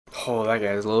Oh, that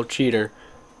guy's a little cheater.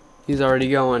 He's already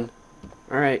going.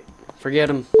 Alright, forget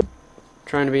him.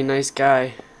 Trying to be a nice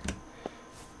guy.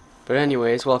 But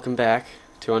anyways, welcome back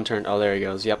to Unturned. Oh, there he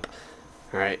goes. Yep.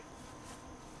 Alright.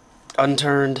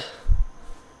 Unturned.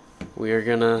 We are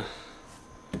gonna...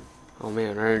 Oh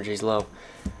man, our energy's low.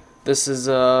 This is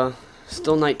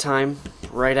still nighttime.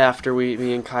 Right after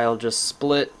me and Kyle just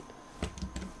split.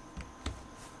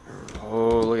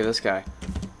 Oh, look at this guy.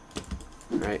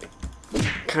 Alright.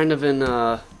 Kind of in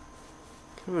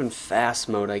fast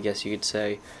mode, I guess you could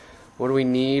say. What do we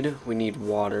need? We need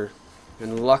water.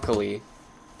 And luckily,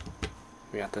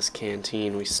 we got this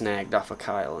canteen we snagged off of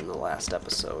Kyle in the last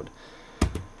episode.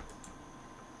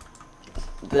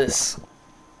 This,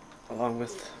 along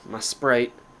with my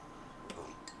Sprite.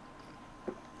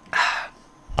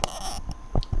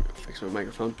 Fix my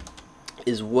microphone.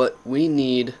 Is what we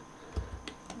need.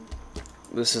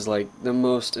 This is like the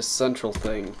most essential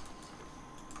thing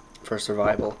for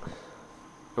survival.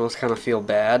 I almost kind of feel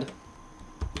bad,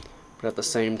 but at the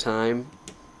same time,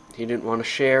 he didn't want to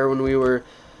share when we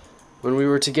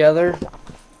were together.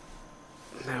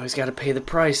 Now he's got to pay the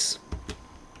price.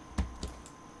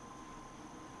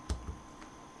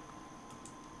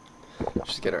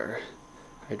 Just get our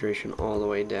hydration all the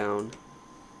way down.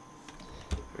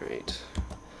 Alright.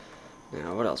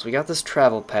 Now, what else? We got this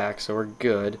travel pack, so we're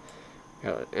good. We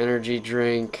got an energy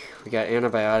drink. We got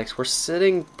antibiotics. We're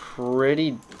sitting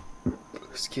pretty...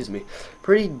 Excuse me.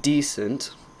 Pretty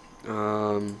decent.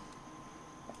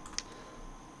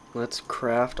 Let's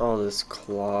craft all this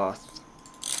cloth.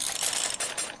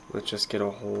 Let's just get a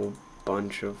whole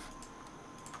bunch of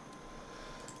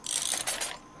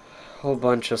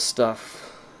stuff.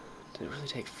 Did it really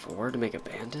take 4 to make a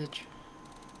bandage?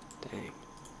 Dang.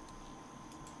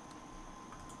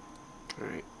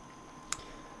 Alright.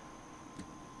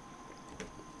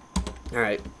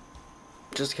 Alright.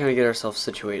 Just to kind of get ourselves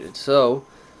situated. So,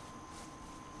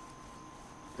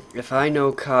 if I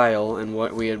know Kyle and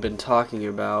what we had been talking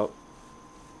about,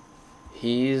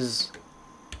 he's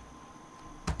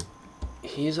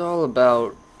all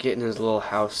about getting his little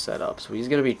house set up. So he's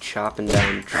gonna be chopping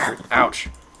down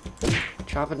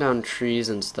chopping down trees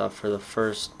and stuff for the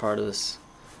first part of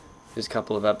his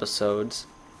couple of episodes.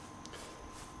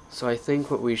 So I think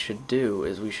what we should do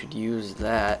is we should use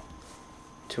that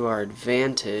to our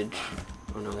advantage.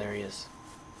 Oh no, there he is.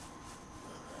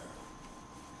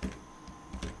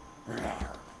 I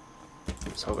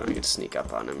was hoping I could sneak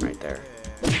up on him right there.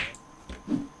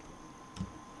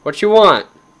 What you want?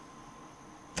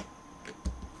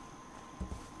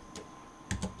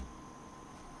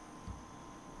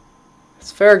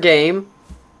 It's fair game.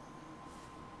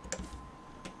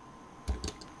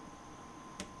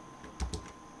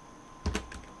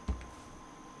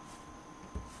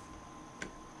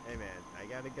 Hey man, I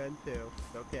got a gun too.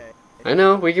 It's okay. I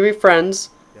know, we can be friends.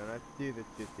 Don't have to do this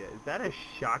just yet. Is that a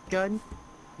shotgun?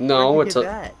 No, Where'd you get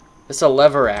that? it's a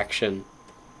lever action.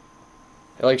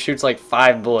 It like shoots like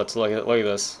 5 bullets. Look at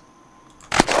this.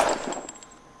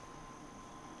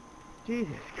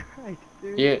 Jesus Christ,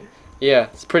 dude. Yeah,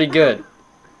 it's pretty good. Is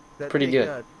that pretty thing,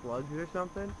 good. Slugs or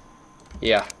something?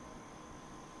 Yeah.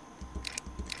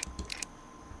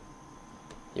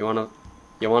 You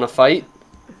wanna fight?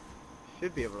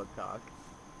 Should be able to talk.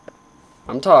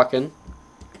 I'm talking.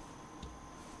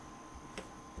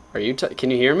 Are you? Can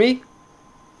you hear me?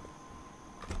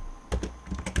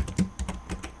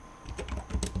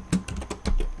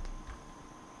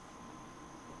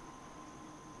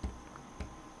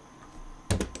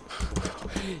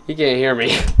 He can't hear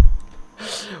me.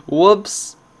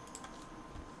 Whoops.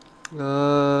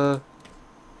 There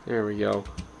we go.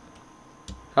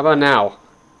 How about now?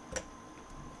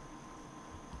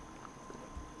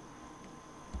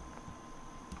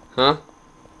 Huh?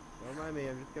 Don't mind me,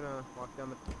 I'm just gonna walk down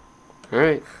the...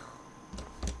 Alright.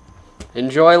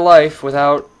 Enjoy life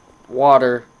without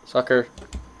water, sucker.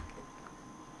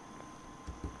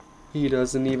 He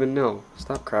doesn't even know.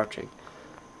 Stop crouching.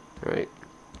 Alright.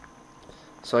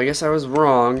 So I guess I was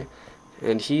wrong,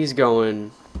 and he's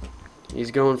going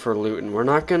for looting. We're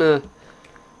not gonna,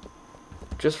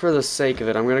 just for the sake of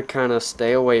it, I'm gonna kind of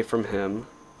stay away from him.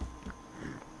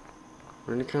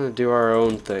 We're gonna kind of do our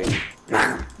own thing.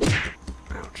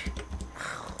 Ouch.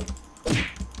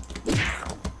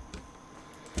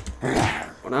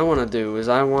 What I want to do is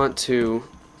I want to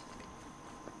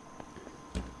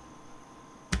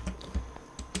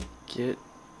get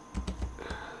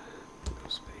no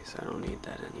space. I don't need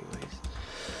that anyways.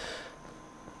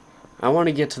 I want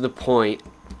to get to the point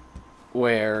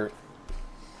where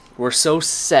we're so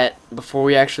set before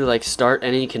we actually like start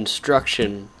any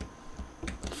construction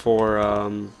for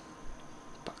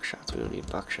buckshots. We don't need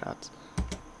buckshots.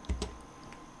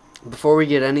 Before we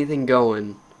get anything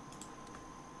going,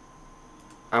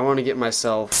 I want to get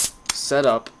myself set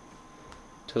up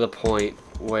to the point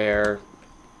where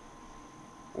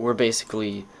we're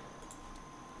basically,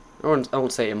 I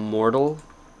won't say immortal,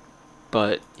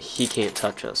 but he can't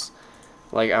touch us.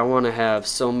 Like, I want to have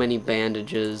so many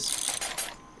bandages,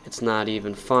 it's not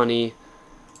even funny.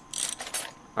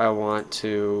 I want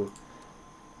to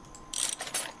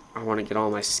get all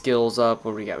my skills up.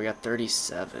 What do we got? We got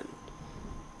 37.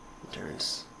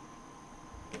 Turns.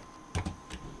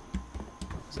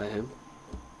 Is that him?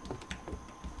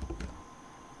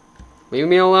 Leave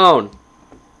me alone.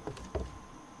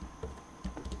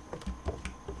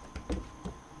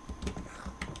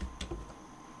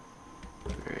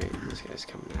 Alright, this guy's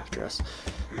coming after us.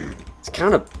 It's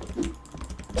kind of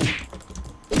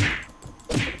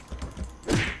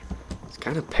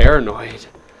paranoid,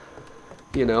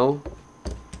 you know?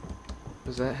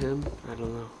 Was that him? I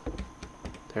don't know.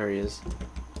 There he is.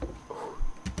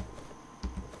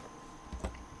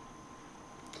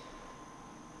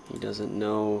 He doesn't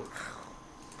know.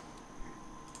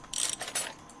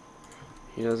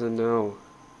 He doesn't know.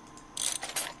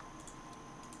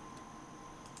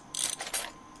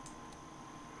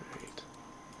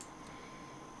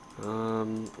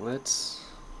 Alright. Let's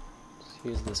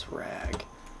use this rag.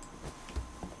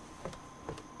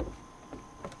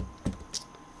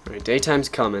 Alright, daytime's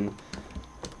coming.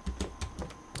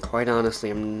 Quite honestly,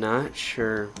 I'm not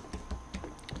sure.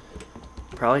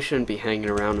 Probably shouldn't be hanging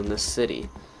around in this city.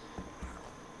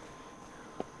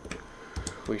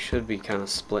 We should be kind of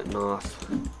splitting off.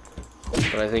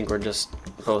 But I think we're just,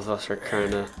 both of us are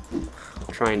kind of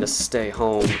trying to stay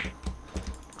home.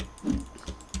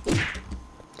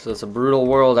 So it's a brutal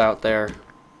world out there.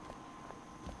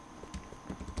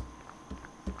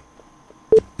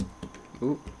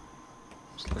 Oop.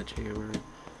 Sledgehammer.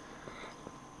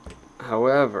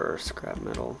 However, scrap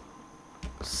metal,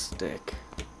 stick,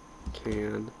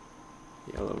 can,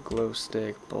 yellow glow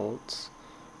stick, bolts,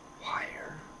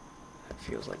 wire. That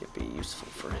feels like it'd be useful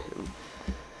for him.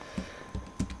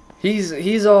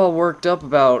 He's all worked up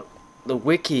about the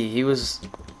wiki. He was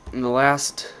in the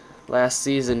last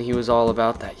season. He was all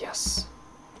about that. Yes.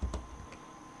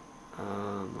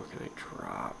 What can I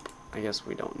drop? I guess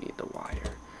we don't need the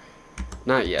wire.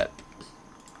 Not yet.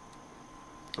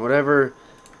 Whatever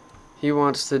he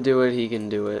wants to do it, he can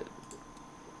do it.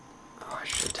 Oh, I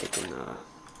should have taken, oh,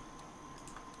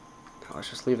 let's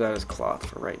just leave that as cloth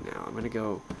for right now. I'm gonna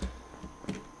go,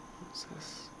 what's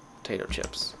this? Potato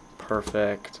chips.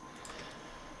 Perfect.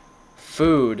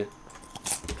 Food.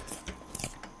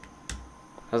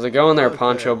 How's it going there,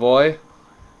 Poncho boy?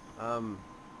 Can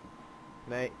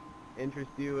I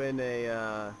interest you in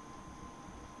a,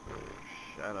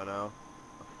 I don't know,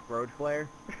 road flare?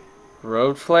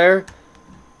 Road flare?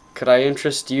 Could I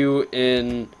interest you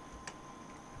in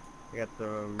I got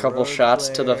some couple shots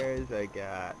to the... I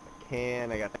got a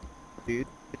can, I got dude.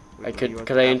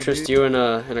 Could I interest you in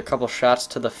a couple shots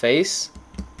to the face?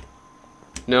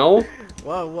 No?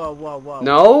 Whoa, whoa, whoa, whoa.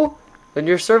 No? Then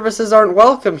your services aren't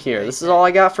welcome here. This is all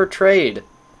I got for trade.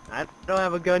 I don't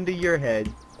have a gun to your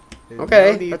head. There's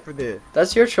Okay. no need for this.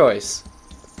 That's your choice.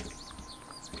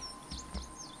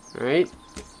 Alright?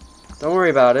 Don't worry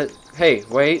about it. Hey,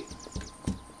 wait.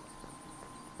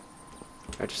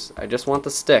 I just want the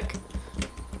stick.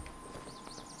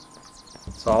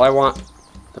 That's all I want.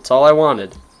 That's all I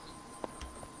wanted.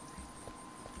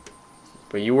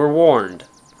 But you were warned.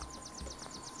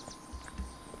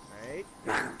 Right?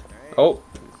 Oh.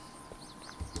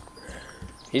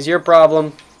 He's your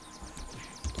problem.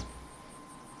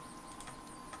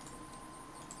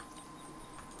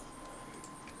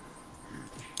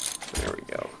 There we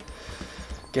go.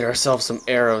 Get ourselves some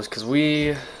arrows, because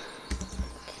we...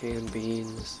 Canned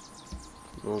beans.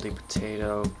 Moldy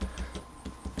potato.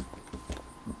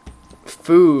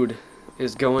 Food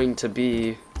is going to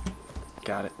be...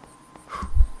 Got it.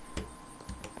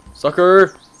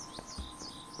 Sucker!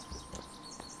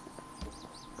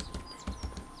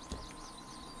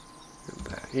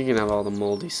 You can have all the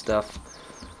moldy stuff.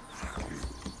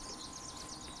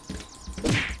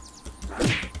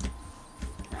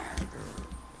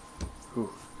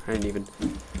 Ooh, I didn't even...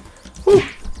 Whew!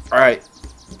 Alright.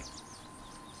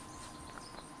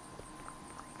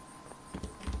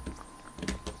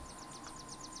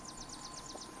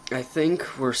 I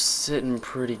think we're sitting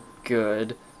pretty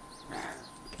good.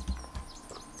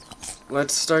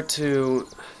 Let's start to...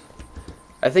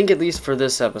 I think at least for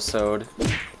this episode,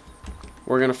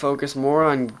 we're going to focus more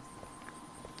on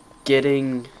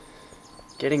getting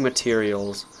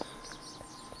materials.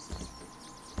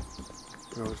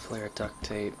 Road flare duct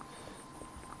tape.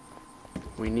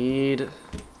 We need...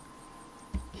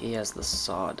 He has the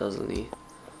saw, doesn't he?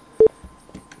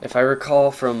 If I recall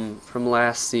from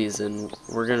last season,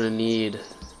 we're gonna need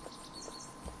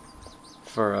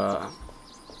for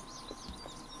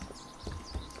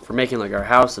making like our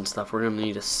house and stuff, we're gonna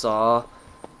need a saw,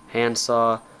 hand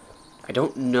saw. I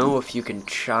don't know if you can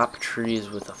chop trees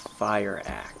with a fire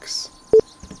axe.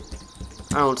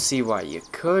 I don't see why you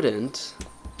couldn't,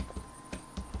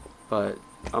 but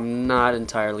I'm not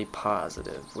entirely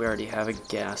positive. We already have a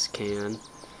gas can.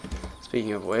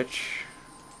 Speaking of which,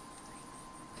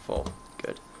 full,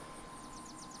 good.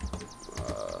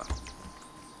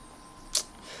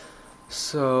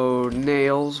 So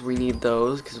nails, we need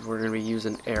those because we're going to be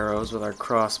using arrows with our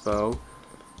crossbow.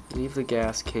 Leave the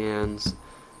gas cans.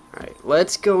 Alright,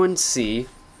 let's go and see.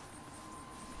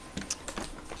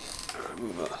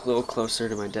 Move a little closer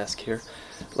to my desk here.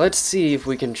 Let's see if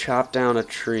we can chop down a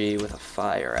tree with a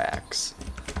fire axe.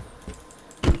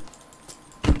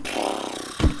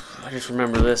 I just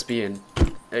remember this being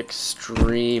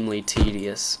extremely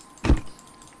tedious.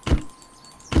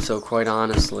 So quite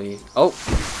honestly... Oh!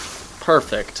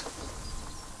 Perfect.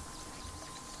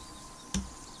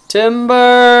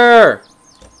 Timber!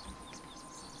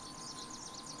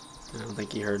 I don't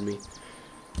think he heard me.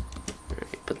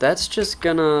 Alright, but that's just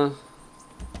gonna...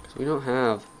 Because we don't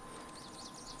have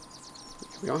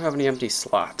any empty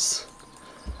slots.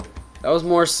 That was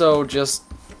more so just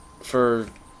for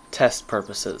test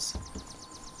purposes.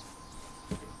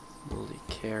 Moldy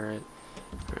carrot.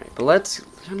 Alright, but let's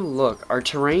kind of look. Our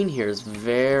terrain here is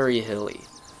very hilly.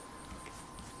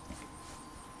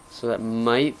 So that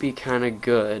might be kind of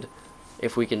good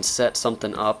if we can set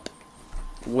something up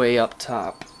way up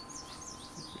top.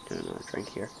 Do another drink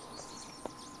here.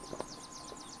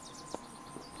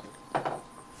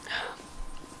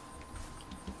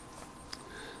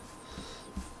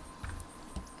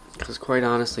 Because quite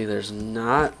honestly, there's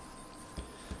not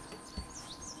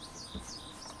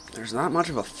much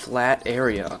of a flat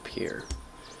area up here.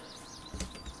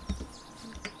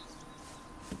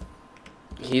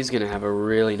 He's gonna have a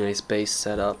really nice base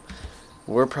set up.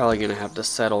 We're probably gonna have to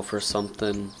settle for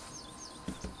something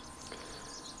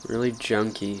really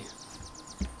junky,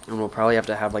 and we'll probably have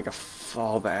to have like a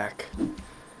fallback.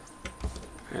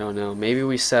 I don't know. Maybe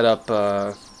we set up.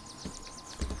 I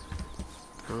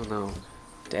don't know.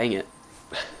 Dang it.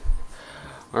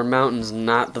 Our mountain's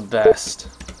not the best.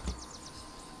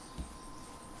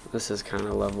 This is kind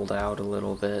of leveled out a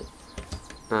little bit.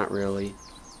 Not really.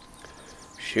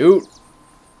 Shoot!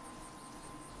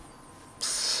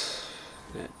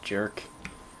 That jerk.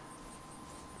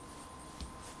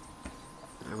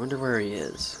 I wonder where he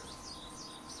is.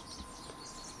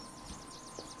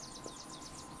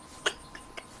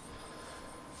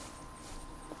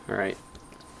 Alright.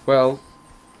 Well,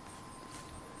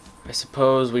 I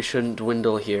suppose we shouldn't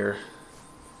dwindle here.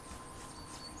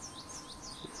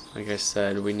 Like I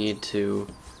said, we need to...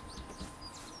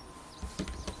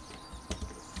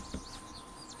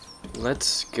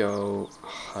 Let's go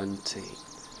hunting.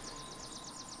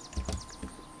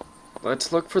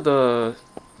 Let's look for the...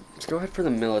 Let's go ahead for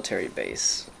the military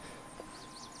base.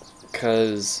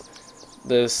 Because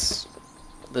this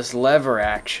lever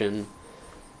action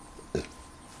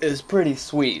is pretty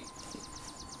sweet.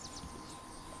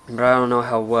 But I don't know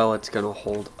how well it's going to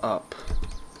hold up.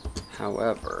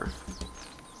 However...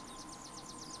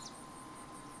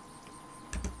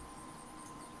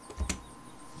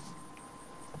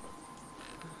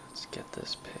 Let's get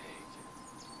this pig.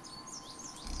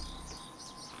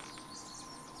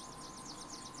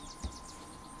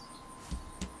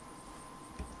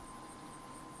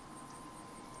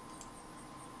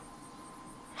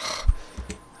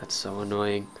 That's so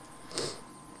annoying.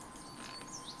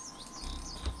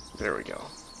 There we go.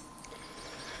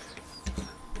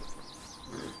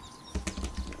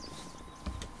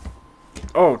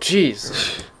 Oh,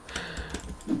 jeez.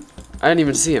 I didn't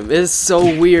even see him. It is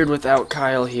so weird without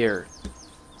Kyle here.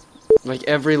 Like,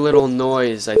 every little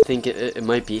noise, I think it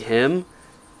might be him,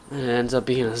 and it ends up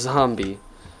being a zombie.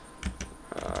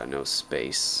 No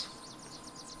space.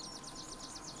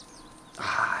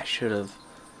 Ah, I should have.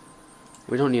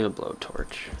 We don't need a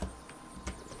blowtorch.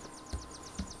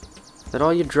 Is that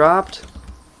all you dropped?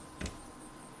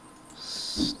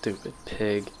 Stupid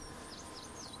pig.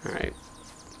 Alright.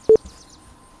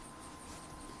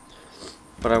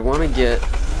 But I want to get...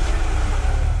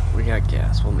 We got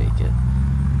gas, we'll make it.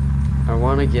 I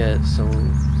want to get... So,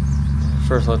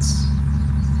 first let's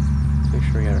make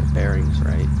sure we got our bearings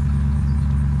right.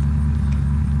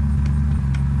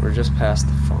 We're just past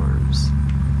the farms.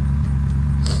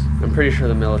 I'm pretty sure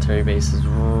the military base is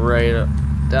right up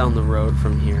down the road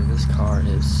from here. This car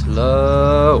is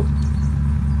slow.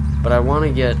 But I want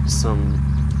to get some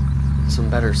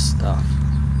better stuff.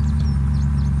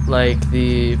 Like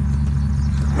the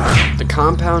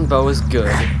compound bow is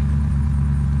good,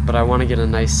 but I want to get a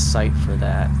nice sight for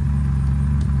that.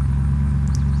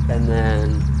 And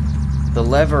then the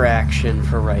lever action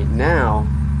for right now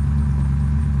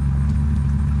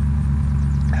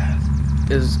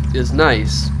is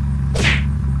nice.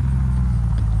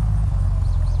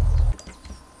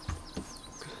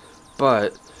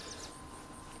 But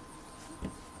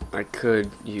I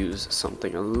could use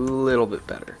something a little bit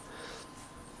better.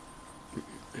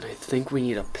 And I think we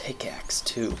need a pickaxe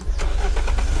too.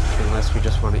 Unless we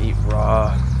just want to eat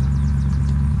raw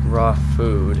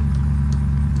food.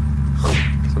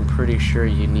 So I'm pretty sure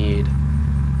you need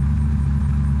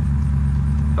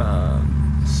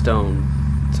stone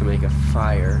to make a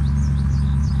fire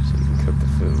so you can cook the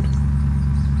food.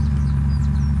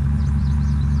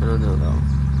 I don't know though.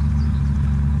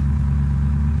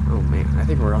 Oh man, I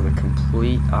think we're on the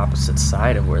complete opposite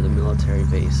side of where the military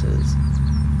base is.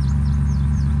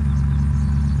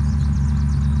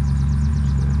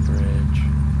 Bridge.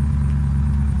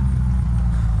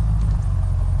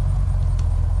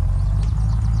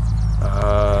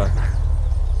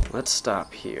 Let's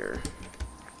stop here.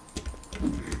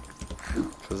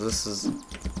 Cause this is...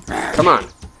 Come on!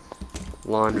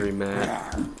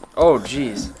 Laundromat. Oh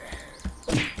jeez.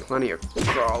 Plenty of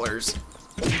crawlers.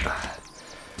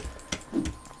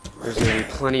 There's gonna be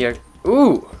plenty of...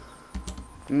 Ooh!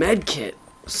 Medkit.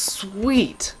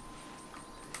 Sweet!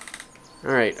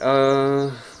 Alright,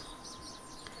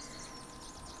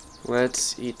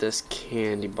 let's eat this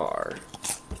candy bar.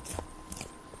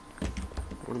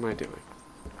 What am I doing?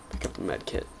 Pick up the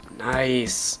medkit.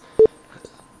 Nice!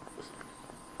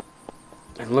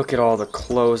 And look at all the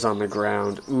clothes on the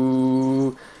ground.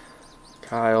 Ooh!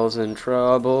 Kyle's in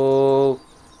trouble.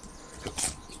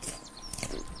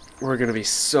 We're gonna be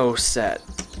so set.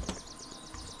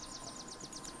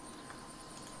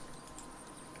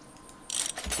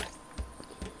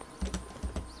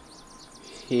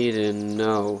 He didn't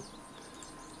know.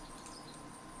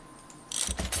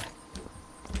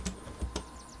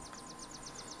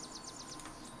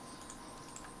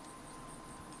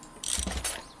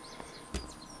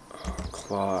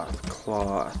 Oh,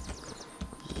 cloth.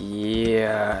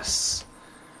 Yes.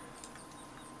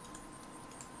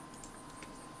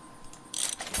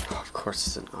 Of course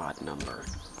it's an odd number.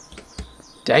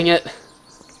 Dang it!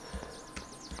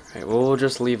 Alright, well, we'll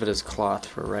just leave it as cloth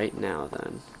for right now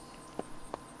then.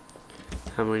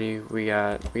 How many we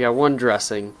got? We got one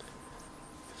dressing.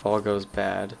 If all goes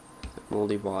bad.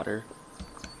 Moldy water.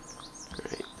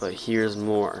 Alright, but here's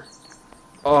more.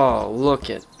 Oh, look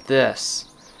at this.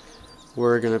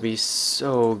 We're gonna be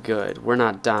so good. We're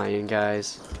not dying,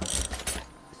 guys.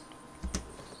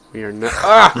 We are not.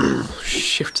 Ah!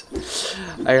 Shoot.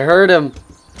 I heard him.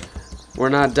 We're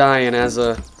not dying as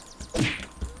a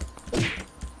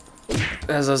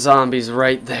zombie's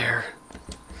right there.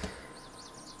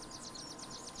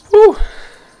 Whew.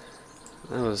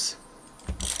 That was...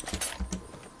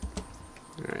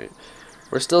 Alright.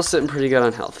 We're still sitting pretty good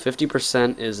on health.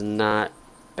 50% is not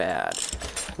bad.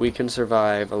 We can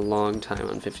survive a long time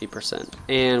on 50%.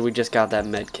 And we just got that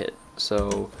med kit.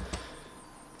 So,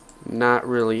 not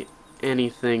really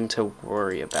anything to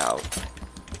worry about.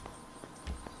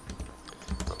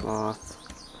 Cloth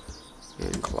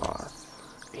and cloth.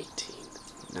 18.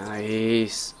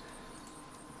 Nice.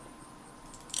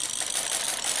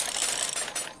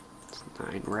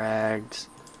 9 rags.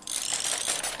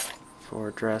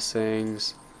 4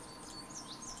 dressings.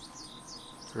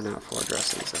 Or not 4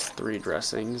 dressings, that's 3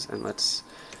 dressings. And let's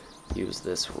use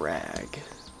this rag.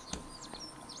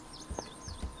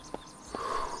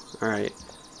 Alright.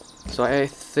 So I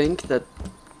think that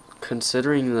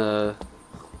considering the...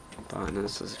 Oh, no,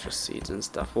 this is just seeds and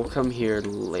stuff. We'll come here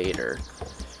later.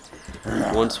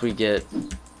 Once we get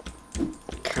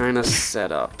kind of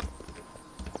set up.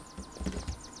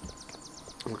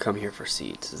 We'll come here for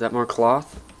seeds. Is that more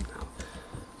cloth? No.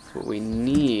 What we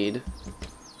need...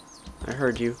 I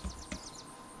heard you.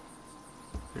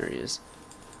 There he is.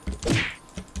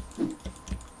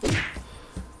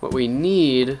 What we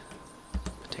need...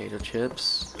 Potato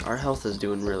chips. Our health is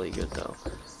doing really good though.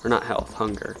 Or not health,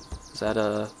 hunger. Is that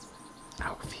a...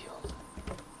 Outfield.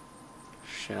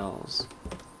 Shells.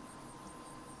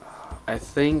 I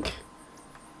think...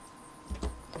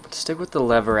 Let's stick with the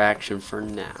lever action for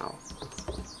now.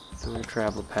 Another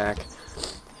travel pack.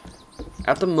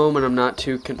 At the moment, I'm not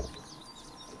too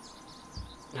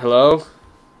Hello?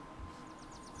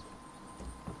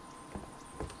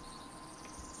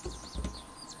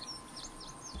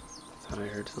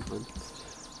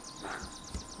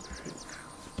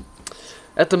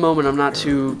 At the moment, I'm not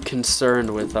too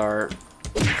concerned with our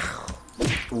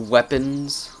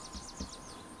weapons.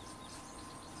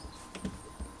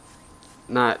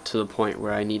 Not to the point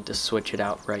where I need to switch it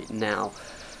out right now.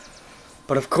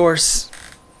 But of course,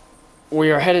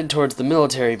 we are headed towards the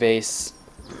military base,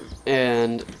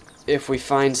 and if we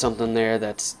find something there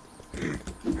that's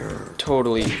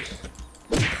totally,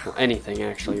 well, anything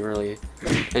actually, really,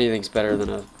 anything's better than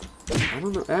a, I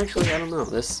don't know, actually, I don't know,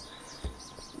 this,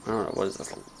 I don't know, what is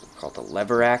this called, the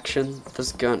lever action?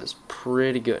 This gun is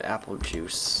pretty good. Apple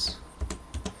juice.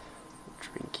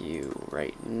 Drink you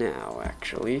right now,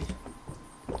 actually.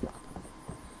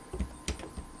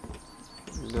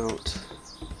 Note.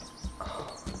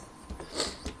 Oh.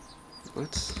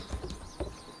 Let's...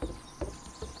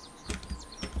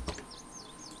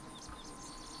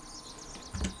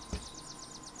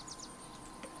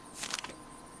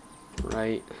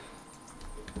 Right.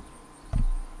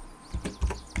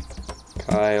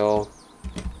 Kyle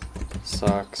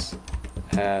sucks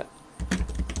at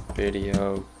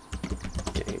video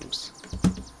games.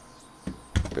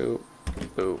 Boop,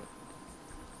 boop,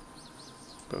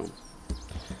 boom.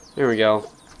 There we go.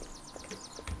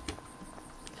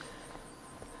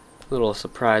 Little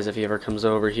surprise if he ever comes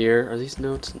over here. Are these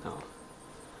notes? No.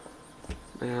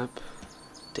 Map.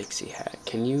 Dixie hat.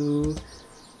 Can you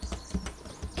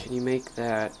make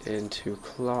that into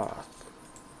cloth?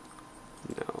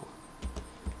 No.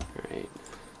 Alright.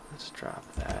 Let's drop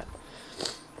that.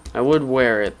 I would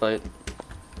wear it, but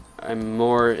I'm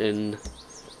more in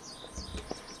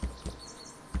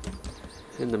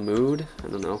the mood. I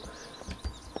don't know.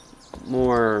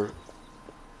 More,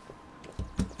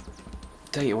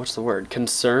 dang it, what's the word?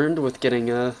 Concerned with getting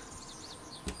a,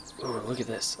 oh, look at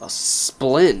this, a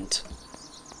splint.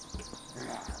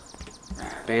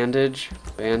 Bandage,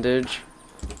 bandage.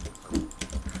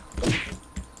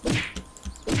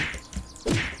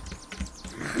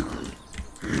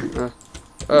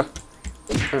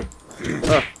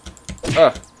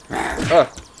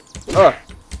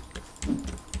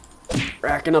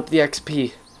 Racking up the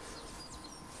XP.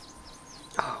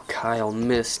 Oh, Kyle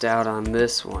missed out on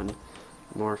this one.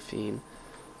 Morphine.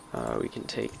 We can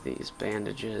take these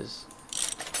bandages,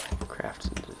 craft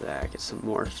into that, get some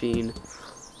morphine.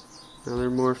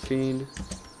 Another morphine.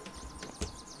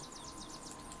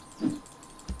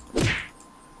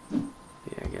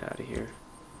 Yeah, get out of here.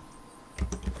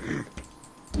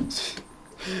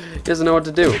 He doesn't know what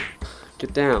to do.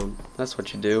 Get down. That's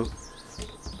what you do.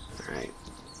 Alright.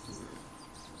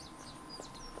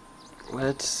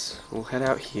 We'll head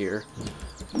out here.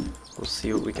 We'll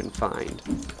see what we can find.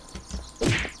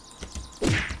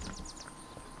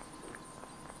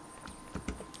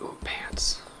 Oh,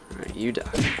 pants. Alright, you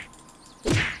die.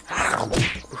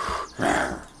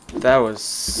 That was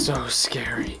so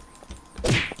scary.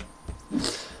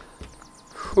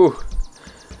 Whew.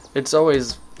 It's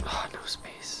always... Oh, no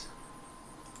space.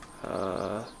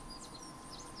 No,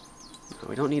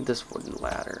 we don't need this wooden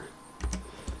ladder.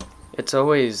 It's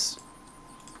always,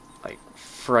 like,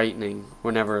 frightening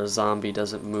whenever a zombie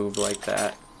doesn't move like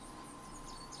that.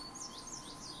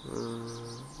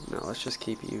 No, let's just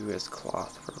keep you as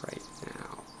cloth for right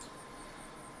now.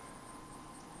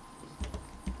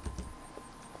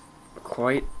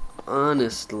 Quite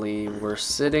honestly, we're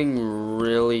sitting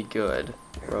really good.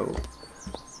 Rope.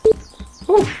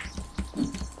 Whew.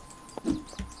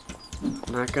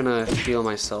 I'm not gonna heal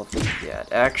myself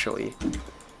yet. Actually,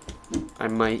 I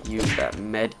might use that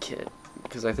med kit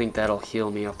because I think that'll heal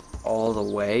me up all the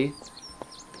way.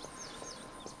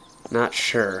 Not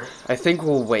sure. I think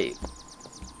we'll wait.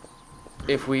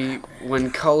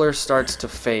 When color starts to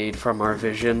fade from our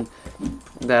vision,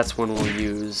 that's when we'll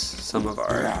use some of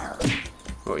our,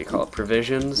 what we call it,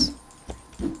 provisions.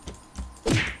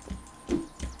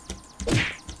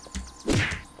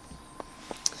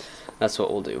 That's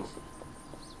what we'll do.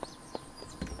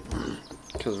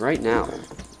 Because right now,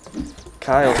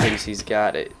 Kyle thinks he's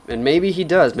got it, and maybe he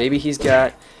does. Maybe he's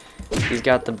got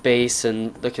the base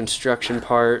and the construction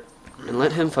part, and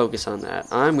let him focus on that.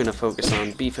 I'm gonna focus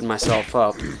on beefing myself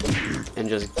up and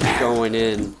just going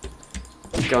in,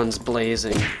 guns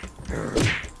blazing,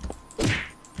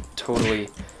 totally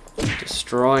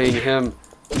destroying him.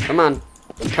 Come on,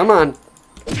 come on,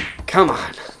 come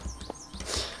on.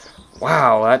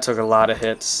 Wow, that took a lot of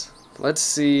hits. Let's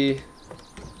see.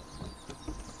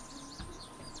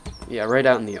 Yeah, right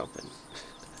out in the open.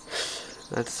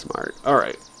 That's smart.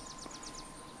 Alright.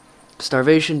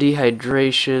 Starvation,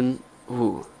 dehydration.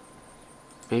 Ooh.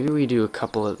 Maybe we do a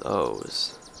couple of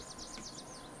those.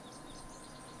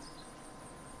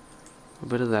 A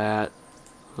bit of that.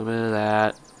 A bit of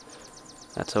that.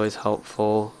 That's always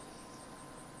helpful.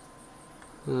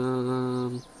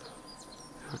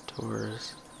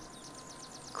 Outdoors.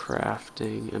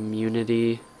 Crafting.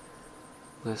 Immunity.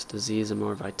 Less disease and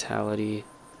more vitality.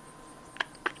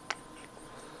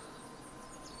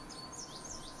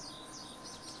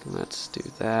 Let's do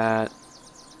that.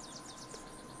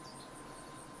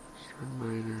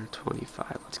 Minor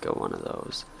 25. Let's go one of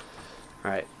those.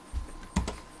 Alright.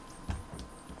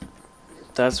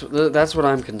 That's what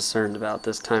I'm concerned about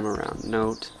this time around.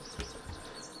 Note.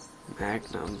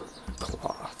 Magnum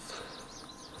cloth.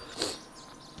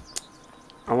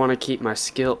 I want to keep my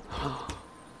skill.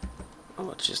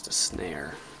 Oh, it's just a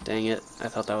snare. Dang it. I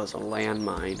thought that was a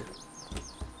landmine.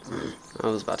 I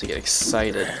was about to get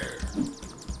excited.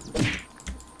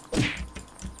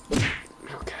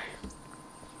 Okay.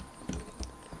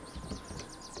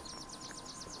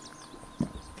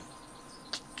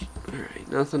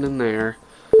 Alright, nothing in there.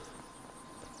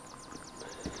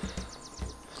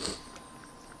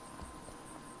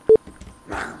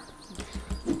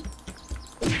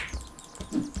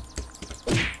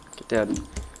 Get dead.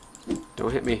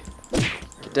 Don't hit me.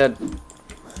 Get dead.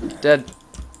 Get dead.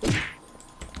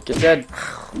 Get dead.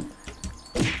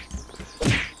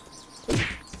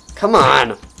 Come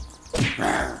on!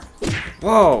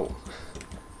 Whoa!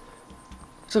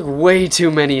 Took way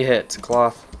too many hits.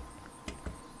 Cloth.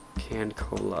 Canned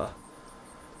cola.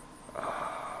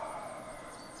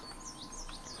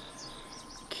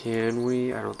 Can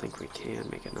we? I don't think we can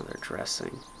make another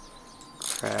dressing.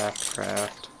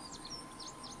 Craft.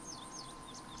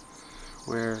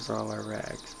 Where's all our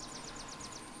rags?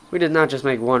 We did not just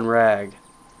make one rag.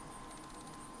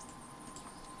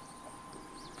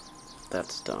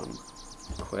 That's dumb.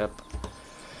 Equip.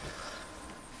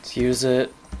 Let's use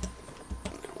it.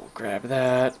 We'll grab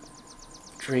that.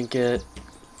 Drink it.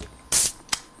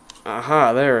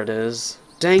 Aha, there it is.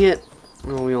 Dang it!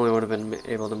 Well, we only would have been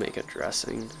able to make a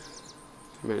dressing.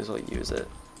 Might as well use it.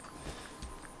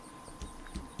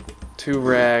 2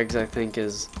 rags, I think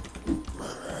it's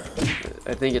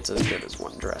as good as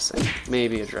 1 dressing.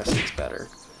 Maybe a dressing's better.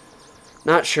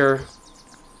 Not sure.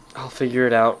 I'll figure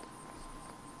it out.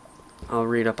 I'll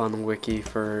read up on the wiki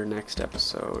for next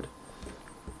episode.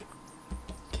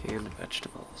 Canned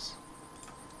vegetables.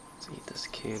 Let's eat this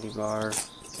candy bar.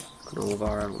 Granola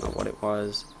bar, I don't know what it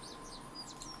was.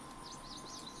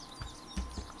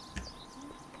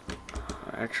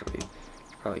 Actually,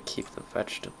 probably keep the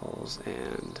vegetables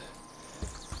and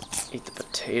eat the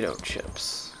potato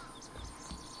chips.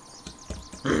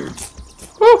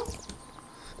 Woo!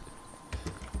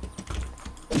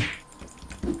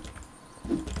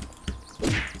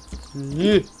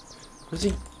 Yeah. What's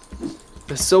he?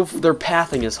 Their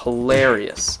pathing is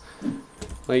hilarious.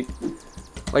 Like,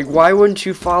 why wouldn't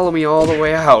you follow me all the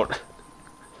way out?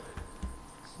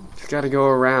 Just gotta go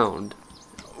around.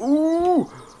 Ooh!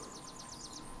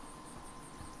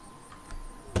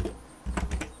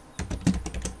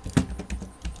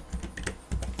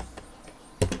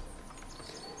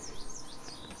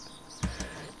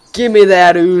 Give me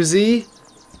that Uzi.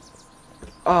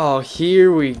 Oh,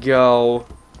 here we go.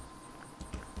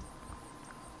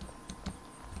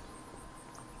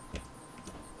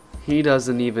 He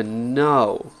doesn't even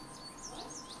know.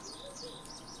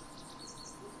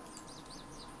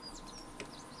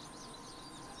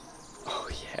 Oh,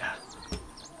 yeah.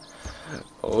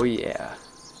 Oh, yeah.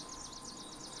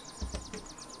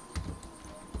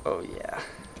 Oh, yeah.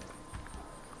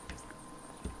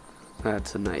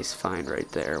 That's a nice find right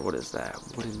there. What is that?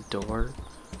 Wooden door?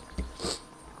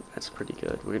 That's pretty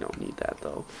good. We don't need that,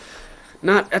 though.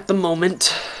 Not at the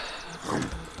moment.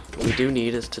 What we do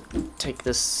need is to take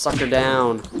this sucker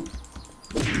down.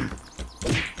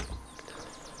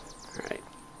 Alright.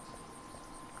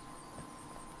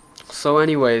 So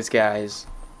anyways, guys.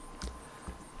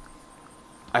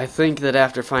 I think that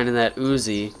after finding that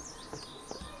Uzi,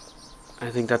 I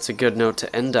think that's a good note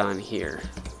to end on here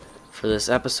for this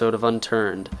episode of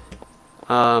Unturned.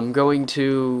 I'm going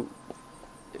to,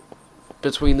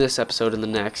 between this episode and the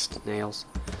next, nails,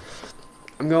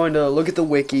 I'm going to look at the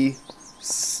wiki.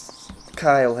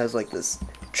 Kyle has like this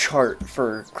chart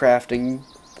for crafting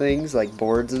things, like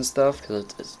boards and stuff, because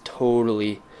it's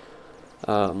totally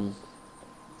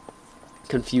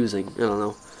confusing. I don't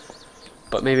know.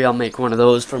 But maybe I'll make one of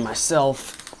those for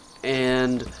myself,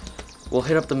 and we'll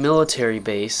hit up the military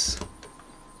base.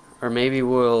 Or maybe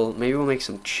we'll make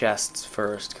some chests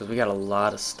first, because we got a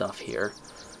lot of stuff here.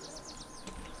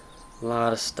 A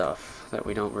lot of stuff that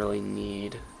we don't really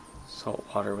need. Salt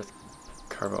water with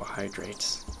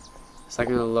carbohydrates. Is that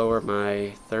going to lower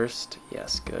my thirst?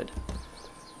 Yes, good.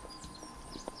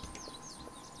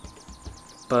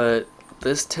 But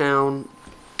this town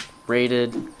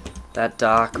raided. That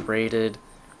dock raided.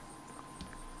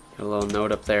 Got a little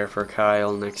note up there for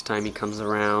Kyle next time he comes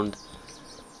around.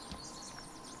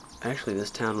 Actually, this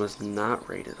town was not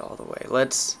raided all the way.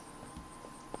 Let's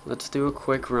do a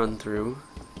quick run through.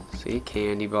 See,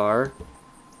 candy bar.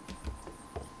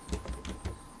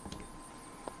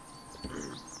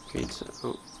 Pizza.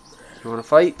 Oh, you want to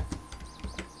fight?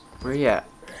 Where you at,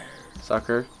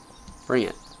 sucker? Bring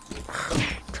it.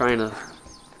 Trying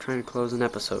to close an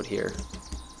episode here.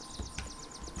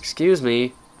 Excuse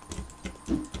me.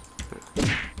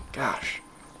 Gosh,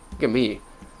 look at me.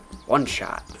 One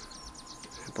shot.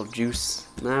 Apple juice.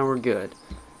 Now we're good.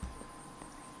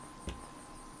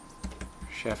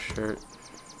 Chef shirt.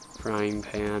 Frying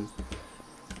pan.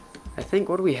 I think,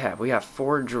 what do we have? We got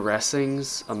 4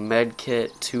 dressings, a med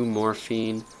kit, 2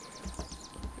 morphine,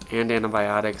 and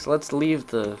antibiotics. Let's leave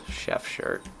the chef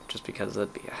shirt, just because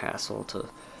that'd be a hassle to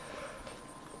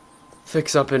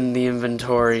fix up in the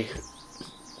inventory.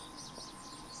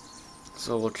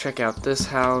 So we'll check out this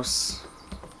house.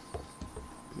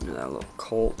 That little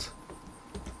Colt.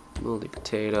 Moldy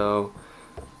potato.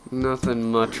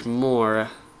 Nothing much more.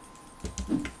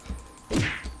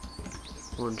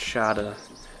 One shot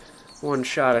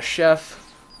of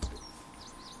chef.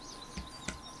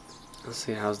 Let's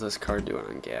see, how's this car doing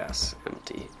on gas?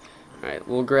 Empty. Alright,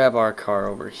 we'll grab our car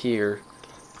over here.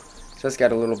 Just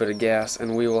got a little bit of gas,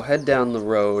 and we will head down the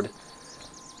road.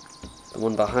 The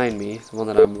one behind me, the one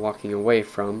that I'm walking away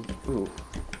from. Ooh.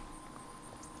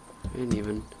 Ain't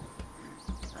even.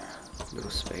 No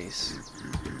space.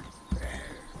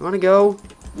 You wanna go?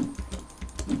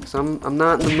 'Cause I'm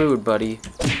not in the mood, buddy.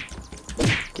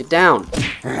 Get down!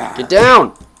 Get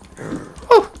down!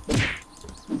 Oh!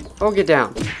 Oh, get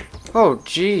down. Oh,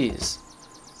 jeez.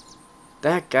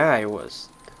 That guy was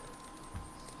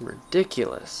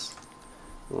ridiculous.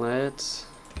 Let's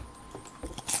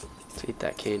eat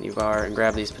that candy bar and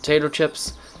grab these potato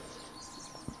chips.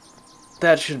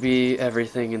 That should be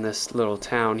everything in this little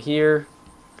town here.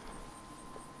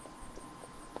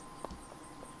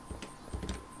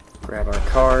 Grab our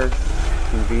card.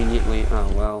 Conveniently,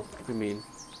 oh well, I mean,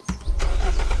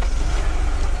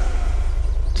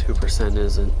 2%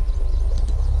 isn't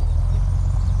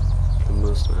the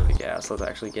most amount of gas. Let's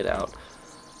actually get out.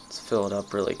 Let's fill it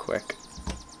up really quick.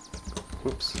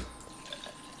 Oops.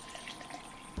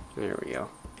 There we go.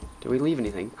 Did we leave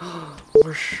anything?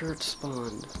 More shirts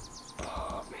spawned.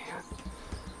 Oh, man.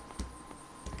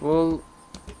 Well,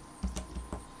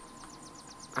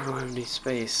 I don't have any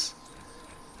space.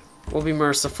 We'll be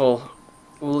merciful.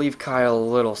 We'll leave Kyle a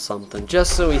little something,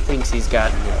 just so he thinks he's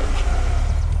got an edge.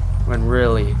 When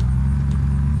really,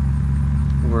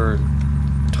 we're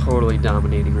totally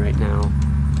dominating right now.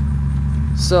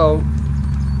 So,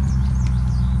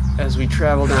 as we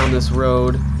travel down this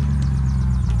road,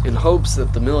 in hopes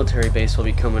that the military base will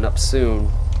be coming up soon,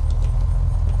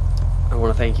 I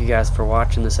want to thank you guys for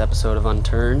watching this episode of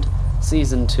Unturned,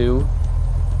 Season 2.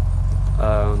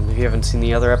 If you haven't seen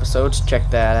the other episodes,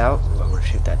 check that out. Ooh, I want to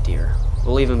shoot that deer.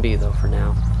 We'll leave him be, though, for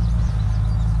now.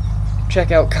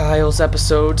 Check out Kyle's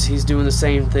episodes. He's doing the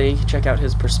same thing. Check out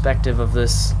his perspective of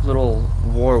this little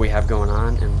war we have going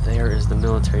on. And there is the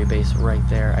military base right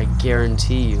there. I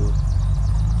guarantee you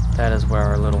that is where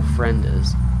our little friend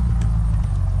is.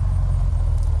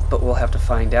 But we'll have to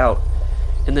find out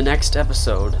in the next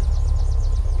episode.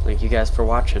 Thank you guys for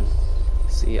watching.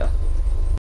 See ya.